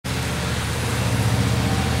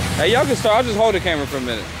Hey, y'all can start. I'll just hold the camera for a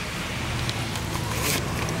minute.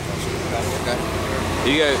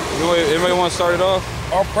 You got, anybody want to start it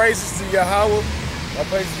off? All praises to Yahweh. All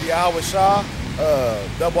praises to Yahweh Shah.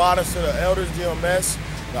 Double honors to the elders, DMS,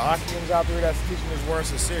 the Akims out there that's teaching his word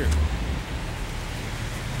sincere.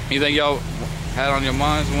 Anything y'all had on your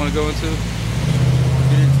minds and want to go into?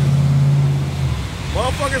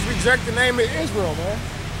 Motherfuckers reject the name of Israel, man.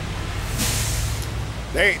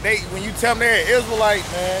 They when you tell them they're an Israelite,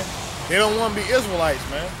 man, they don't want to be Israelites,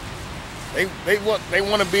 man. They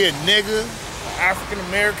want to be a nigga, African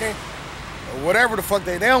American, or whatever the fuck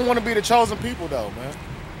they don't want to be the chosen people though, man.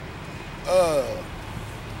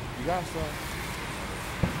 You got some.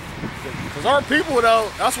 Cause our people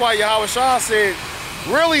though, that's why Yahweh Shah said,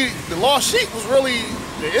 really the lost sheep was really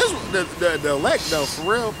the elect though,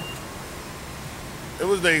 for real. It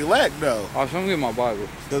was the elect though. Oh, so I'm getting my Bible.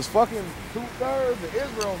 Cause fucking 2/3 of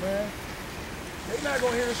Israel, man, they not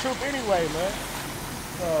gonna hear the truth anyway, man.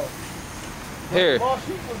 So here. The lost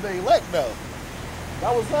sheep was the elect though.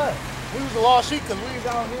 That was us. We was the lost sheep because we was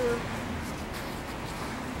out here,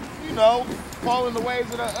 you know, following the ways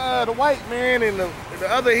of the white man and the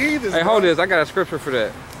other heathens. Hey, hold this. I got a scripture for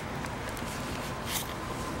that.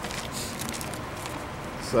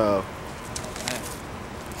 So.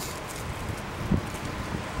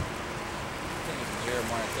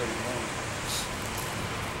 Jeremiah 31.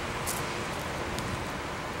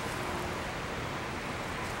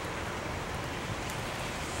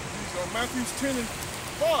 So Matthew 10 and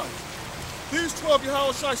 5. These 12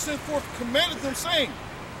 Yahweh Shai sent forth and commanded them, saying,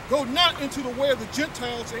 go not into the way of the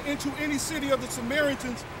Gentiles, and into any city of the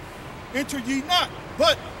Samaritans enter ye not,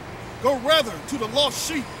 but go rather to the lost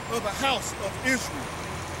sheep of the house of Israel.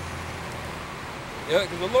 Yeah,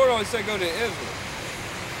 because the Lord only said go to Israel.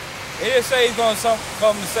 He didn't say he's going to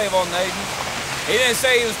come to save all nations. He didn't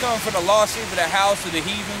say he was coming for the lost sheep of the house of the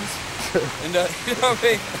heathens. And you know what I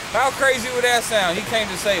mean? How crazy would that sound? He came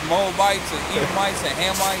to save Moabites and Edomites and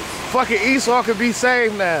Hamites. Fucking Esau could be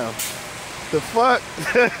saved now. The fuck?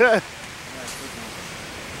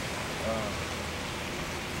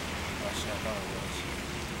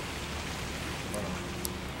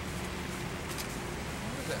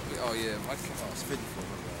 Oh yeah, my it's 54.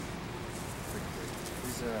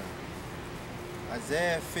 He's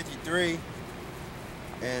Isaiah 53,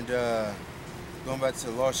 and going back to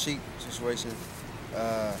the lost sheep situation. It's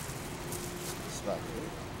about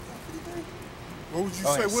 53. What would you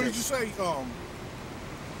say? What did you say?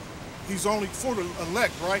 He's only for the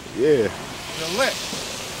elect, right? Yeah. The elect.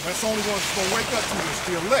 That's the only one that's gonna wake up to this.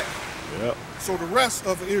 The elect. Yep. So the rest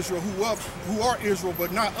of Israel, who are Israel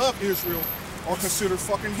but not of Israel, are considered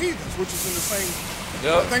fucking heathens, which is in the same.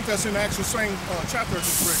 Yep. I think that's in the actual same chapter I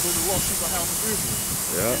just read. Go to the lost sheep of the house of Israel.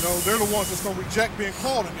 Yep. You know, they're the ones that's gonna reject being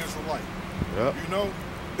called an Israelite. Yep. You know,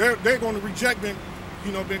 they're going to reject being,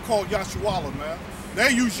 being called Yashuala, man. They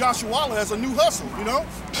use Yashuala as a new hustle, you know?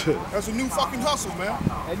 As a new fucking hustle, man.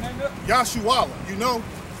 Yashuala, you know?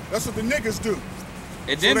 That's what the niggas do.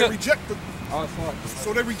 So they reject the.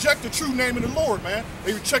 So they reject the true name of the Lord, man.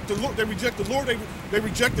 They reject the Lord. They reject the Lord. They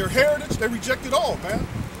reject their heritage. They reject it all, man.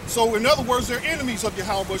 So in other words, they're enemies of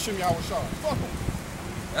Yahweh Hashem Yahweh Shah. Fuck them.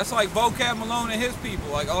 That's like Vocab Malone and his people,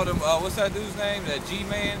 like all them. What's that dude's name? That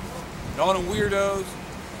G-Man, and all them weirdos.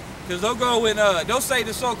 Because they'll go and they'll say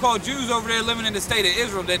the so-called Jews over there living in the state of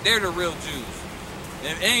Israel that they're the real Jews.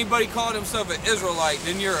 And if anybody call themselves an Israelite,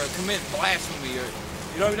 then you're committing blasphemy. Or,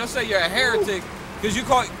 you know, they'll say you're a heretic because you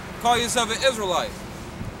call yourself an Israelite.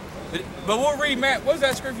 But we'll read, what's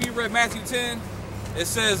that scripture you read, Matthew 10? It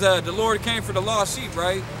says the Lord came for the lost sheep,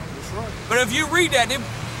 right? That's right. But if you read that,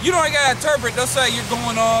 you don't got to interpret. They'll say you're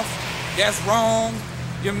going off, that's wrong,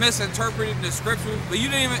 you're misinterpreting the scripture. But you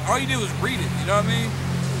didn't even, all you did was read it, you know what I mean?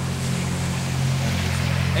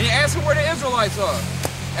 And you ask them where the Israelites are.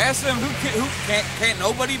 Ask them who can't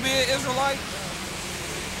nobody be an Israelite?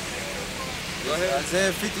 Go ahead.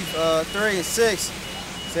 Isaiah 53 and 6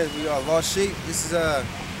 says we are lost sheep. This is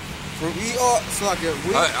for we all. It's like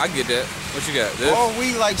I get that. What you got? This? All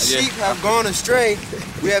we like sheep have gone astray.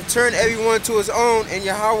 We have turned everyone to his own, and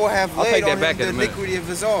Yahweh have laid on him the iniquity of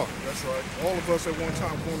us all. That's right. All of us at one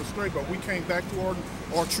time going astray, but we came back to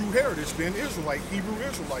our true heritage, being Israelite, Hebrew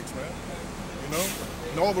Israelites, man. You know.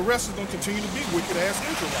 And all the rest is going to continue to be wicked-ass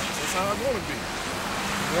Israelites. That's how it's going to be.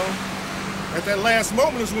 You know? At that last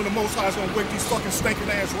moment is when the Most High is going to wake these fucking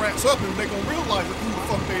stinking-ass rats up and they're going to realize who the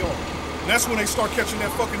fuck they are. And that's when they start catching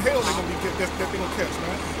that fucking hell they're going to that they're going to catch,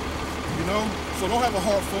 man. You know? So don't have a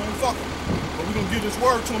heart for them. Fuck them. But we're going to give this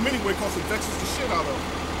word to them anyway because it vexes the shit out of them.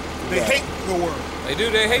 You They hate the word. They do.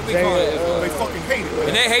 They hate me calling it Israel. They fucking hate it.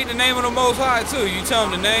 And they hate the name of the Most High too. You tell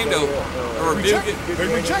them the name, they'll rebuke it. They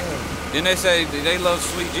reject it. Then they say they love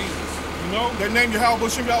sweet Jesus. You know, they name Yahweh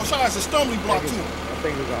Shem Yahushua as a stumbling block to them. You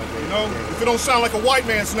know, if it don't sound like a white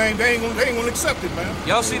man's name, they ain't gonna accept it, man.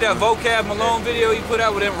 Y'all see that Vocab Malone video he put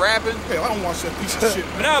out with them rapping? Hell, I don't watch that piece of shit.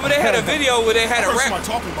 No, but they had a video where they had a rap.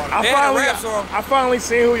 Talking about They it. had a rap song. I finally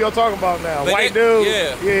seen who y'all talking about now. But White they, dude.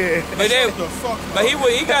 Yeah. But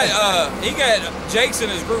he got Jakes in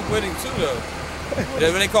his group with him too though.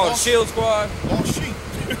 What they call it Shield Squad. Lost sheep.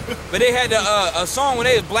 But they had a song when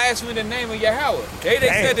they was blaspheming the name of Yahweh. They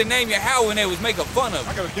said the name Yahweh and they was making fun of it.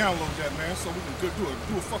 I gotta download that, man, so we can do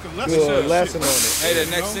a fucking lesson. Do a lesson on it. Hey, the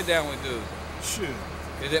next sit down with dude. Shit.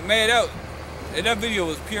 Cause it made out. And that video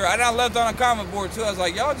was pure. I done left on a comment board too. I was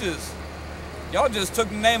like, y'all just took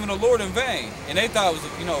the name of the Lord in vain, and they thought it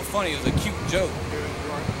was funny. It was a cute joke. Yeah,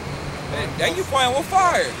 right. And you playing with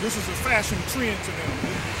fire. This is a fashion trend to them.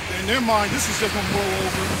 In their mind, this is just gonna blow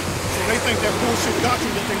over. So they think that bullshit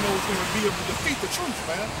doctrine that they know is gonna be able to defeat the truth,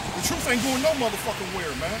 man. The truth ain't going no motherfucking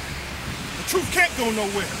where, man. The truth can't go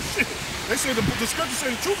nowhere. Shit. They say the scripture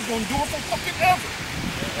say the truth is gonna do it for fucking ever.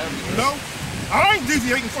 You know? I ain't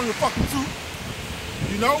deviating from the fucking truth.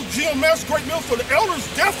 You know, GMS, Great Mills, so the elders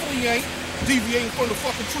definitely ain't deviating from the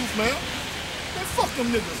fucking truth, man. Man, fuck them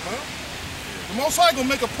niggas, man. The Most High gonna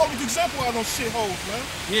make a public example out of those shitholes, man.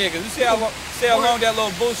 Yeah, because you see how long that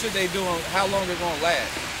little bullshit they doing, how long it's gonna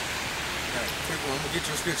last. I'm gonna get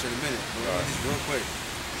you a scripture in a minute. Just real quick.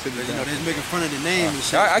 You know, they're making fun of the name and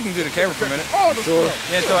shit. I can do the camera for a minute. Oh, the sure.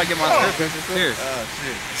 Yeah, until I get my scripture. Here. Oh,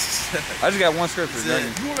 shit. I just got one scripture. You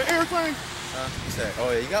want an everything? What's that?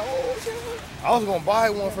 Oh, yeah, you got one? I was gonna buy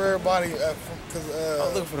one for everybody because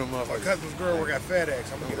I'm looking for them my motherfuckers. cousin's girl work at FedEx.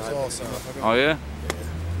 I'm gonna get us all some. Oh yeah?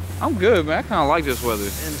 I'm good, man. I kind of like this weather.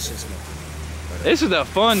 And the shit smoking. This is the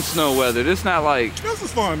fun snow weather. This not like. This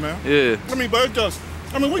is fun, man. Yeah. I mean, but it does.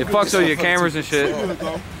 I mean, we It fucks with your cameras and shit.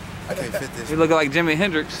 I can't fit this. You look like Jimi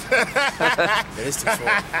Hendrix. Yeah, it's too short.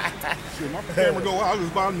 Shit, my camera go out, I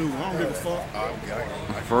just buy a new one. I don't give a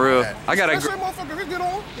fuck. For real. I got That motherfucker, it get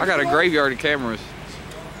on. a graveyard of cameras.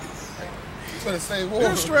 You better stay It'll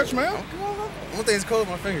warm. stretch, man. One thing's cold,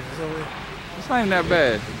 my fingers. It's over here. It's not even that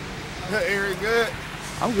bad. That area good.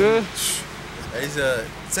 I'm good. He's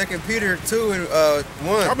 2 Peter 2 and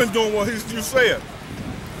 1. I've been doing what you said.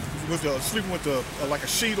 With sleeping with like a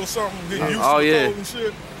sheet or something, getting used to the cold and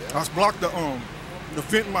shit. I just blocked the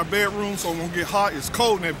vent in my bedroom so it won't get hot. It's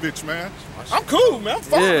cold in that bitch, man. I'm cool, man. I'm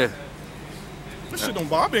fine. Yeah. This shit don't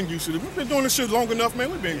bother. I've been used to it. We've been doing this shit long enough,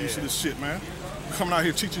 man. We've been used to this shit, man. We're coming out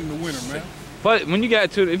here teaching in the winter, man. But when you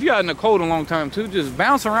got to, if you out in the cold a long time too, just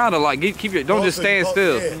bounce around a lot. Keep your, don't just stand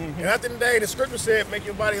still. Yeah. And at the end of the day, the scripture said, make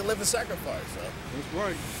your body a living sacrifice. So. That's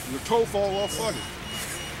right. Your toe fall off, fuck it.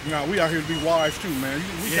 Now, we out here to be wise too, man.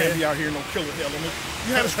 We can't be out here no killer element.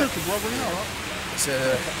 You had a scripture, brother, now, It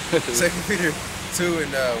said 2 Peter 2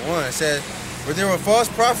 and 1. It said, but there were false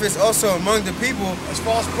prophets also among the people. That's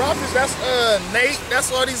false prophets. That's Nate.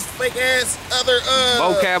 That's all these fake ass other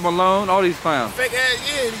Vocab Malone, all these clowns. fake ass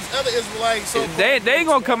these other Israelites. So They ain't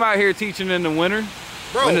gonna come out here teaching in the winter.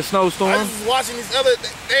 bro, when the snowstorm. I was watching these other.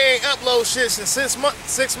 They ain't upload shit since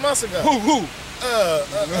 6 months ago. Who?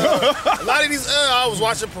 A lot of these. I was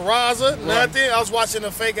watching Peraza. Nothing. I was watching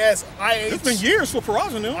the fake ass IH. It's been years for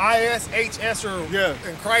Peraza now. ISHS or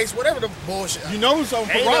in Christ, whatever the bullshit. You notice on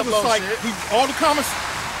Ain't Peraza's upload like shit. all the comments,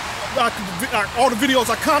 all the videos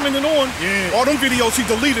I commented on, all them videos he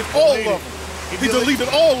deleted all of them. He deleted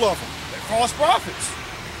all of them. They're false prophets.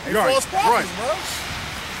 They Right, false prophets, bro.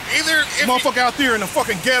 Either if Motherfucker out there in the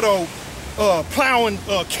fucking ghetto, plowing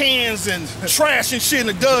cans and trash and shit in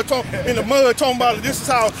the mud, talking about it. This is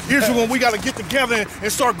how Israel, when we got to get together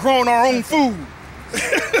and start growing our own food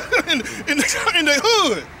in the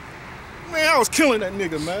hood. Man, I was killing that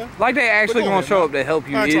nigga, man. Like they actually gonna show up to help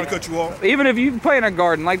you. I ain't trying to cut you off. Even if you play in a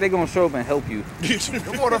garden, like they gonna show up and help you. You're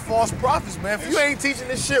one of the false prophets, man. If you ain't teaching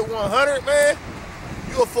this shit 100, man,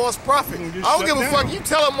 you a false prophet. I don't give a fuck. You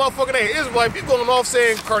tell a motherfucker they Israelite, you going off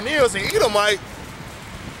saying Cornelius and Edomite,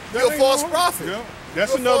 you're a false prophet. Yeah.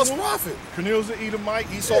 That's You're a another false one. prophet. Cornelius the Edomite,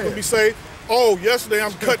 Esau gonna be say, oh, yesterday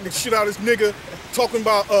I'm cutting the shit out of this nigga, talking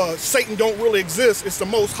about Satan don't really exist. It's the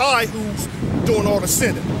Most High who's doing all the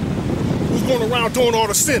sinning. Who's going around doing all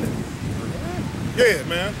the sinning. Yeah,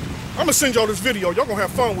 man. I'm gonna send y'all this video. Y'all gonna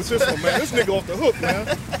have fun with this one, man. This nigga off the hook,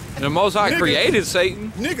 man. The Most High Niggas- created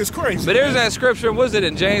Satan. Nigga's crazy. But there's that scripture, was it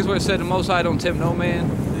in James where it said the Most High don't tempt no man?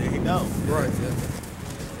 Yeah, he know. Right.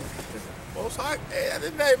 Most High, hey, at the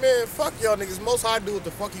end of the day, man, fuck y'all niggas. Most High do what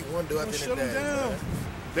the fuck he want to do at the end Shut of the him day. down. Man.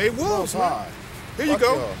 They will, Most man. High. Here you Fuck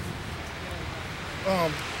go.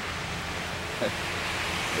 y'all.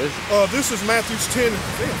 This is Matthew's 10 and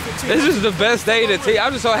 15. This is the best day to teach.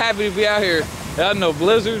 I'm just so happy to be out here. I know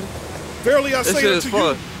Blizzard. Verily I say unto you,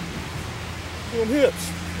 fun. them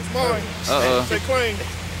hips. It's mine. They claim.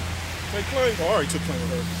 They claim. Oh, I already took claim of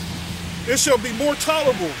her. It shall be more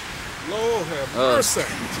tolerable. Lord have mercy.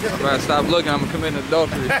 If I stop looking, I'm gonna commit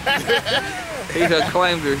adultery. He just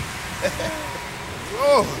claimed her.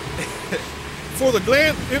 Oh. For the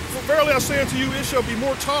land, verily I say unto you, it shall be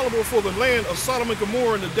more tolerable for the land of Sodom and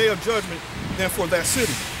Gomorrah in the day of judgment than for that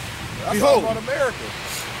city. That's Behold, all about America.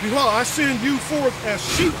 behold, I send you forth as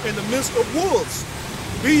sheep in the midst of wolves.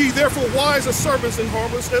 Be ye therefore wise as serpents and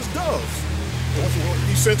harmless as doves.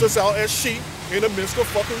 He sent us out as sheep in the midst of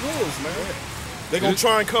fucking wolves, man. They gonna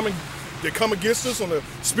try and come against us on a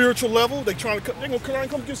spiritual level. They gonna try and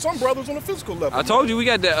come against some brothers on a physical level. I told you we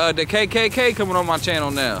got the KKK coming on my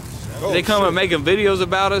channel now. Oh, they come shit. and making videos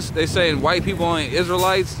about us. They saying white people ain't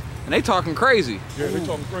Israelites, and they talking crazy. Yeah, they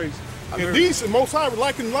talking crazy. And these, and Most High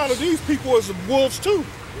liking a lot of these people as wolves too.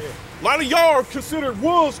 Yeah. A lot of y'all are considered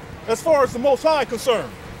wolves as far as the Most High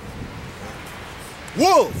concerned.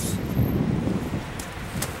 Wolves.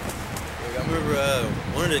 I remember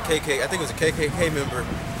one of the KKK, I think it was a KKK member,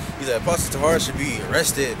 he's like, Apostle Tahar should be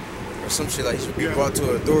arrested or some shit, like he should be brought to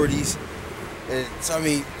authorities. And so, I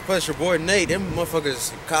mean, plus your boy Nate, them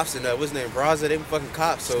motherfuckers, cops and what's his name, Braza, them fucking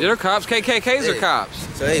cops. So They're cops. KKKs are cops.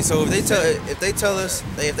 So hey, so if they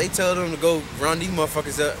tell them to go round these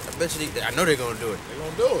motherfuckers up, I bet you I know they're gonna do it. They're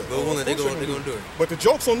gonna do it. They're gonna do it. But the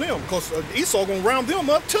joke's on them, because Esau gonna round them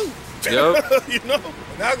up too. Yep. You know?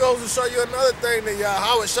 And that goes to show you another thing that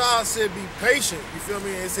Howard Shaw said, be patient, you feel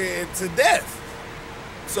me? It said to death.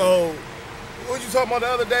 So, what you talking about the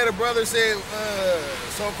other day? The brother said,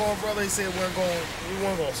 so-called brother, he said we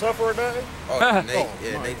weren't gonna suffer or nothing. Oh,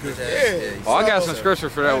 Nate, Nate good ass. Yeah. Oh, I got some scripture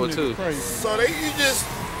for that one too. So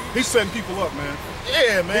he's setting people up, man.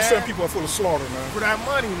 Yeah, man. He's setting people up for the slaughter, man. For that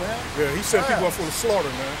money, man. Yeah, he's setting people up for the slaughter,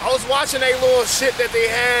 man. I was watching they little shit that they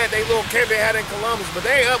had, they little camp they had in Columbus, but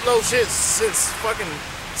they ain't upload shit since fucking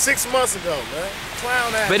 6 months ago, man.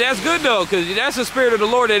 Clown ass. But that's good though, cause that's the spirit of the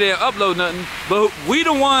Lord. They didn't upload nothing, but we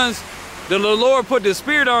the ones that the Lord put the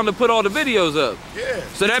spirit on to put all the videos up. Yeah.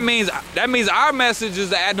 So that means our message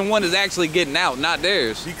is the one that's actually getting out, not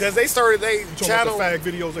theirs. Because they started they channel the fag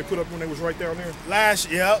videos they put up when they was right down there.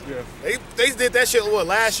 Yeah. They did that shit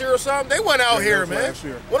last year or something. They went out here, man. Last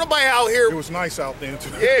year. What nobody out here? It was nice out there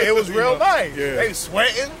too. Yeah, it was real nice. Yeah. They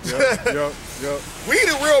sweating. Yep. We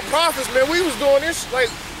the real prophets, man. We was doing this like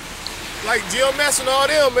GMS and all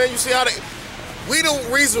them, man. You see how we the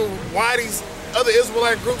reason why these other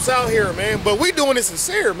Israelite groups out here, man. But we doing it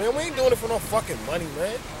sincere, man. We ain't doing it for no fucking money,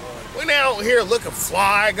 man. We not out here looking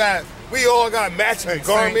fly. We all got matching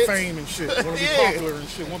garments. Fame and shit. Want to be popular and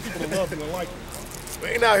shit. Want people to love you and like you. We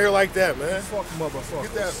ain't out here like that, man. Fuck motherfucker.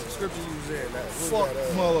 Get that scripture you was in. Fuck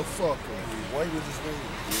motherfucker.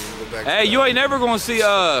 Hey, you ain't never gonna see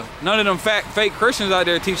none of them fake Christians out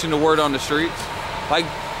there teaching the word on the streets. Like,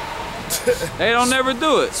 they don't never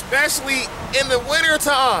do it. Especially in the winter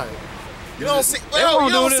time. You don't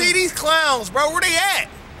see these clowns, bro. Where they at?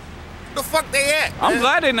 Where the fuck they at? I'm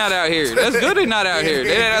glad they're not out here. That's good they're not out here.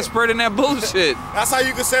 They're not spreading that bullshit. That's how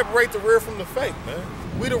you can separate the real from the fake, man.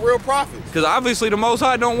 We the real prophets. Because obviously the Most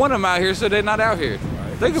High don't want them out here, so they're not out here.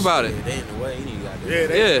 Right. Think about it. They in the way.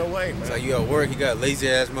 They in the way, man. It's like you at work, you got lazy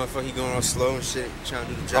ass motherfucker, he going all slow and shit, trying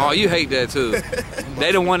to do the job. Oh, you hate that too.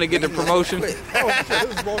 They don't want to get the promotion. This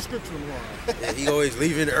is raw scripture in the line. Yeah, he always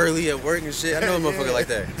leaving early at work and shit. I know a motherfucker like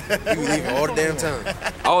that. He be leaving all the damn time.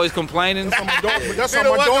 Always complaining. That's how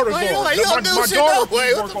my daughters are. Like, my daughters work all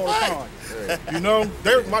the time. Right. You know,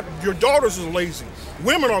 your daughters are lazy.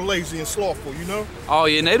 Women are lazy and slothful, you know? Oh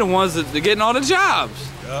yeah, and they the ones that are getting all the jobs.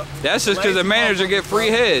 Yep. That's just because the manager get free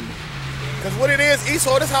head. Because what it is,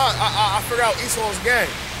 Esau, this is how I figure out Esau's game.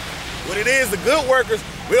 What it is, the good workers,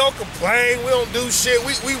 we don't complain, we don't do shit,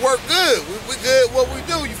 we work good. We good at what we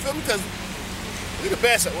do, you feel me? Because we the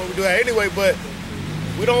best at what we do anyway, but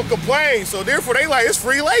we don't complain. So therefore, they like, it's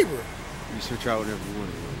free labor. You switch out whatever you want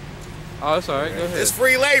to do. Oh, that's all right, go ahead. It's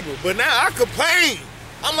free labor, but now I complain.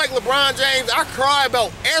 I'm like LeBron James, I cry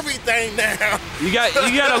about everything now. You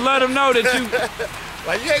gotta let them know that you...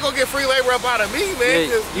 Like, you ain't gonna get free labor up out of me, man.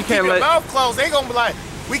 Yeah, you can't let your mouth closed. They gonna be like,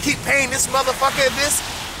 we keep paying this motherfucker this.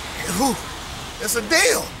 Whew, it's a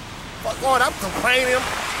deal. Fuck on, I'm complaining.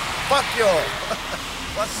 Fuck y'all.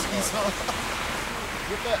 Fuck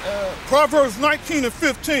Get that, Proverbs 19 and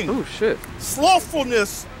 15. Oh shit.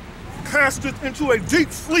 Slothfulness casteth into a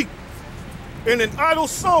deep sleep, and an idle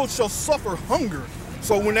soul shall suffer hunger.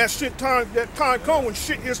 So when that time comes, when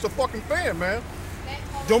shit hits the fucking fan, man,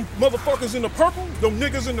 them motherfuckers in the purple, them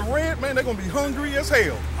niggas in the red, man, they're gonna be hungry as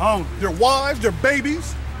hell. Hungry. Their wives, their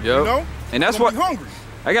babies, you know? And that's what what hungry.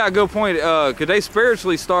 I got a good point, cause they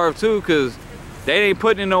spiritually starved too, cause they ain't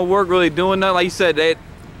putting in no work, really doing nothing. Like you said, they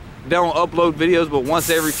don't upload videos but once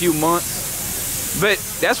every few months. But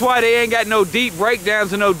that's why they ain't got no deep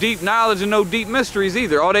breakdowns and no deep knowledge and no deep mysteries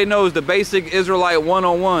either. All they know is the basic Israelite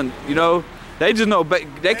 101, you know? They just know,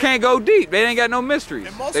 they can't go deep. They ain't got no mysteries.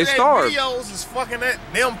 And most they of their starved. videos is fucking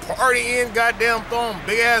them partying, goddamn throwing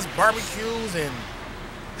big ass barbecues and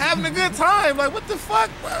having a good time. Like, what the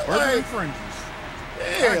fuck, bro? Burgers and fringes. Yeah,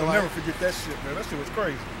 I can like, never forget that shit, man. That shit was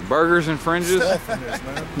crazy. Burgers and fringes. Slothfulness,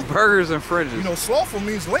 man. Burgers and fringes. You know, slothful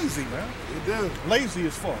means lazy, man. it do. Lazy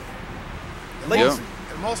as fuck. Lazy. Yep.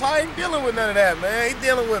 And Most High ain't dealing with none of that, man. He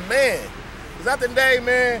dealing with man. Cause at the end of the day,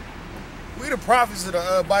 man, we the prophets of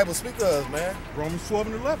the Bible speak of us, man. Romans 12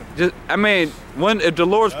 and 11. Just, I mean, if the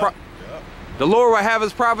Lord's the Lord will have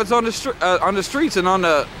His prophets on the streets and on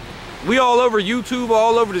the, we all over YouTube,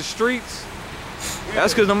 all over the streets.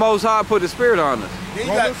 That's because the Most High put the Spirit on us.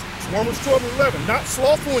 Romans 12 and 11. Not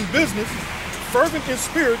slothful in business, fervent in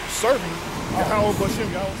spirit, serving Yahweh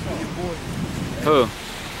Bashem Yahweh. Who?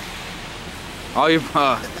 Oh, you,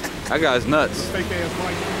 that guy's nuts. Fake ass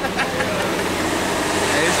Mike.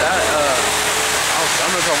 I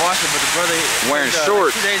don't know if I watched it, but the brother Wearing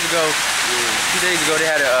shorts. 2 days ago they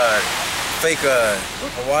had a fake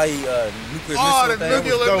Hawaii nuclear missile the thing.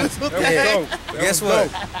 nuclear missile That was thing. dope. Guess what?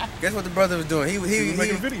 Guess what the brother was doing? He was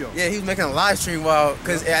making a video. Yeah, he was making a live stream while,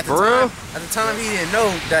 cause at the For real? time he didn't know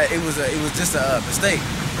that it was just a mistake.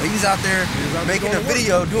 But he was out there making a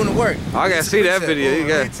video, doing the work. I gotta see that video. You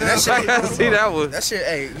got, And that shit- I gotta see that one. That shit,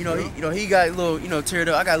 hey, he got a little, teared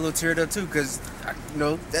up. I got a little teared up too, cause,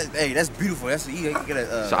 that's beautiful. That's you got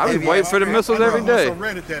a. So I was waiting for the missiles every day. I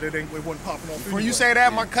read it that it wasn't popping off. When you say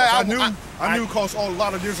that, my cut, I knew cause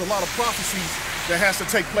there's a lot of prophecies that has to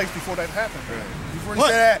take place before that happens. Before you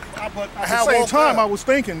say that, But I at the same woke time, up. I was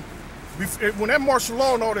thinking, when that martial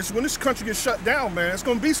law and all this, when this country gets shut down, man, it's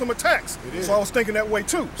going to be some attacks. So I was thinking that way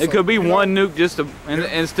too. It could be one nuke just to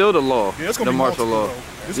and still the law, Yeah, it's the going to be martial multiple, law.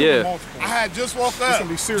 though. It's gonna be multiple. I had just woke It's up. gonna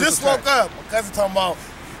be serious Just attacks. woke up. My cousin talking about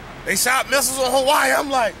they shot missiles on Hawaii. I'm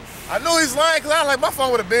like, I knew he's lying because I was like, my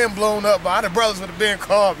phone would have been blown up, but the brothers would have been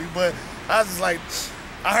called me. But I was just like,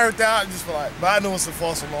 I heard that, I just feel like, but I knew it's a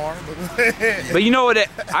false alarm. But you know what?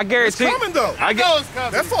 I guarantee. It's coming though. I know it's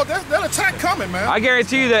coming. That attack coming, man. I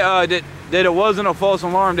guarantee you that that it wasn't a false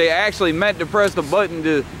alarm. They actually meant to press the button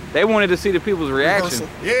to. They wanted to see the people's reaction.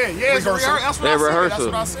 Rehearsal. Yeah, it's Rehearsal. that's what They I said.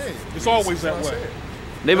 rehearsal. That's what I said. It's always that way.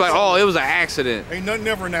 They be like, oh, it was an accident. Ain't nothing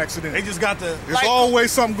ever an accident. They just got the There's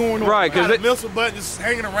always something going on. Right, got because a missile button just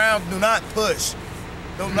hanging around. Do not push.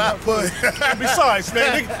 Do not push. And besides,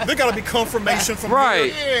 man, they gotta be confirmation from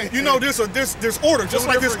Right. here. You know, there's order, just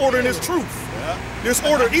like there's order and there's truth. There's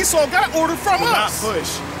order. Esau got order from Do not us.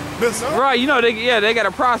 push. Right, you know, they got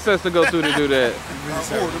a process to go through to do that.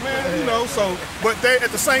 Order, man. You know, so but they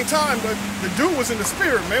at the same time, the dude was in the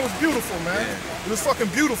spirit, man. It was beautiful, man. It was fucking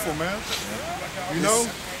beautiful, man. You know.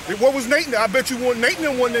 What was Nathan? I bet you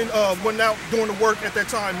Nathan wasn't out doing the work at that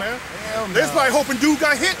time, man. They was like hoping dude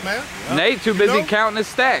got hit, man. Nate too busy know? counting his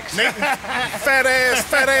stacks. Nathan, fat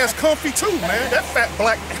ass, comfy too, man. That fat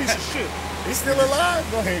black piece of shit. He's still alive?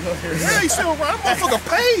 Go ahead. Yeah, he's still around. That motherfucker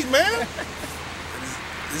paid, man.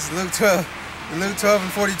 This is Luke 12. Luke 12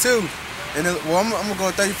 and 42. And I'm gonna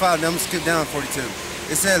go 35, and I'm gonna skip down 42.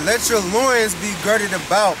 It said, "Let your loins be girded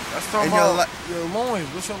about." That's talking about your loins.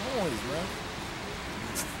 What's your loins, man?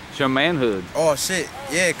 It's your manhood. Oh shit,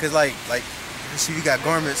 yeah, cause like see, you got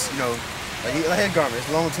garments, like head garments,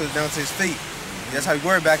 long down to his feet. That's how you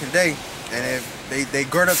wore it back in the day. And if they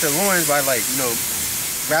gird up their loins by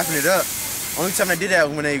wrapping it up. Only time they did that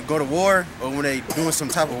was when they go to war or when they doing some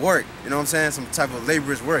type of work. You know what I'm saying? Some type of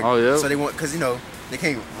laborer's work. Oh yeah. So they want, cause they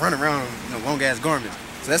can't run around in long ass garments.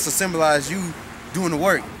 So that's to symbolize you doing the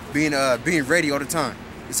work, being ready all the time.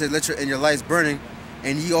 It says, "Let your lights burning,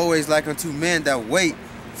 and ye always like unto men that wait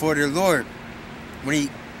for their Lord, when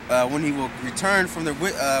he will return from the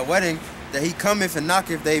wedding, that he cometh and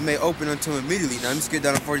knocketh, they may open unto him immediately." Now let me skip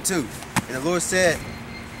down to 42. And the Lord said,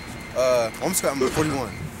 I'm 41.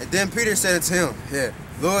 And then Peter said unto him,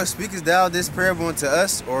 "Lord, speakest thou this parable unto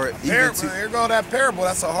us, or even to..." Here go that parable.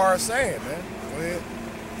 That's a hard saying, man. Go ahead.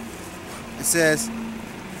 It says,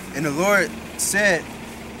 and the Lord said,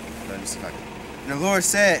 let me see if I can. And the Lord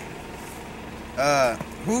said,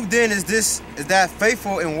 "Who then is that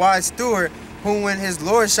faithful and wise steward, whom when his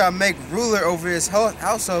Lord shall make ruler over his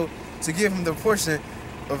household, to give him the portion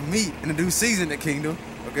of meat in the due season, the kingdom?"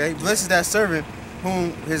 Okay, blessed is that servant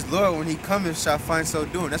whom his Lord, when he cometh, shall find so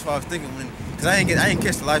doing. That's what I was thinking, cause I didn't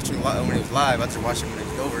catch the live stream when it was live. I just watched it when it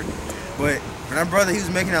was over. But when our brother, he was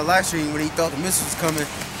making that live stream when he thought the missile was coming,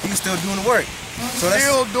 he was still doing the work. So that's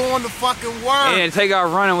still doing the fucking work. And take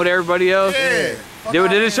out running with everybody else. Yeah.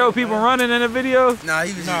 Did it show people running in the video? Nah,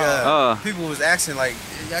 he was. People was asking like,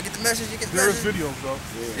 y'all get the message. You get the message. There's videos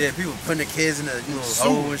though. Yeah, people putting the kids in the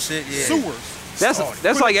hole and shit. Yeah. Sewers.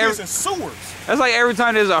 That's like every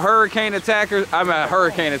time there's a hurricane attack or a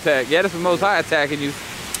hurricane attack. Yeah, that's the Most High attacking you.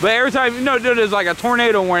 But every time there's like a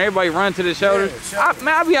tornado warning, everybody run to the shelters. Yeah,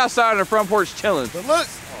 I'll be outside on the front porch chilling. But look,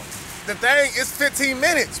 the thing is 15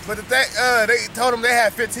 minutes. But the thing, they told them they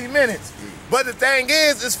had 15 minutes. But the thing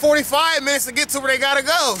is, it's 45 minutes to get to where they gotta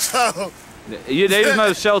go. So they just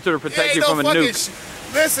know shelter to protect you from a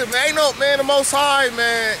nuke. Listen, man, ain't no man. The Most High,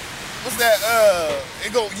 man. What's that?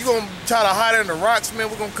 You gonna try to hide in the rocks, man?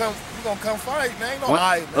 We're gonna come fight, man. Ain't no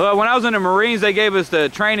hide, man. When I was in the Marines, they gave us the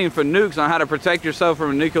training for nukes on how to protect yourself from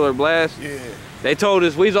a nuclear blast. Yeah. They told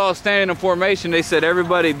us we was all standing in formation. They said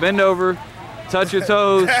everybody bend over, touch your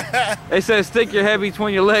toes. They said stick your head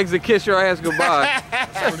between your legs and kiss your ass goodbye.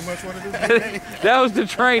 That's pretty much what it is. That was the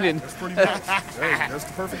training. That's pretty much. That's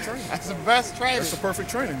the perfect training. That's the best training. That's the perfect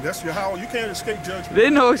training. That's how you can't escape judgment.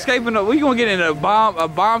 There's no escaping. We gonna get in a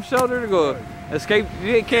bomb shelter to go escape.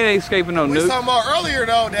 You can't escape no nuke. We was talking about earlier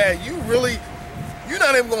though that you're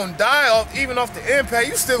not even gonna die off the impact.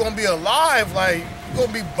 You still gonna be alive. Like you're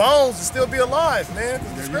gonna be bones and still be alive, man.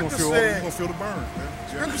 The scripture said you're gonna feel the burn, man.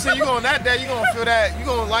 Scripture said you gonna that day, you gonna feel that. You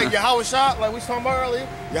gonna like Yahweh Shah, like we was talking about earlier.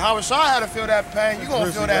 Yahweh Shah had to feel that pain. You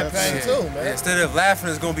gonna feel that pain too, man. Yeah, instead of laughing,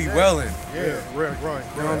 it's gonna be welling. Yeah, right.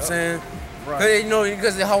 You know what I'm saying? Right.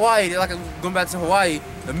 Because in Hawaii, like going back to Hawaii,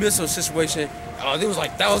 the missile situation. There was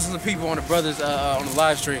like thousands of people on the brothers on the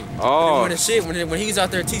live stream. Oh. When he was out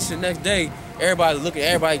there teaching the next day, everybody looking,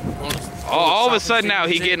 all of a sudden now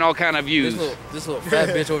he getting all kind of views. This little fat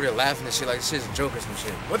bitch over there laughing and shit like this shit's a joke or some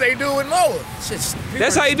shit. What they do with Noah?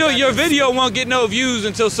 That's how you do it. Your video won't get no views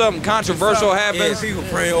until something controversial happens. Yeah, people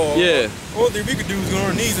pray all. Yeah. All we could do is go on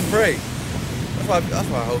our knees and pray. That's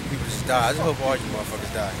why I hope people just die. I just hope all you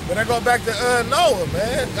motherfuckers die. But I go back to Noah,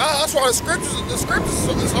 man. That's why the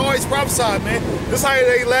scriptures is always prophesied, man. This how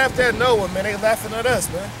they laughed at Noah, man. They laughing at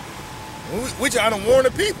us, man. We trying to warn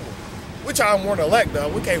the people. We trying to warn the elect, though.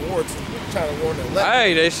 We can't warn. We trying to warn the elect.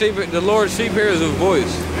 Hey, the Lord's sheep hears his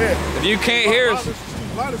voice. Yeah. If you can't hear us,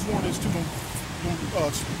 a lot of warning is to them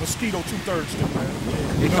mosquito 2/3 too, man.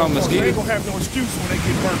 They call them mosquitoes. They ain't gonna have no excuse when they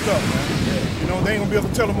get burnt up, man. Yeah. You know, they ain't gonna be able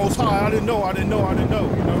to tell the Most High, I didn't know. You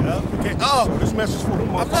know. Oh, so this message for them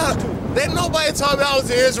motherfuckers too. Then nobody told me I was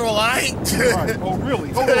an Israelite. Right. Oh, really?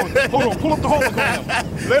 Hold on. Pull up the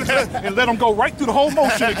hologram. Let them go right through the whole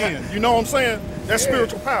motion again. You know what I'm saying? That's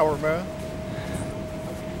spiritual power, man.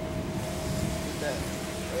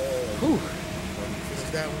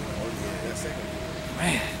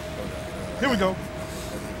 Man. Here we go.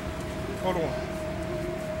 Hold on.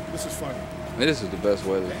 This is funny. Man, this is the best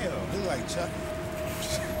weather. Damn, look like Chuck.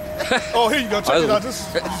 Oh, here you go. Check it out. This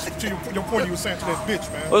is to your point you were saying to that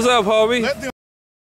bitch, man. What's up, Hobie? Let them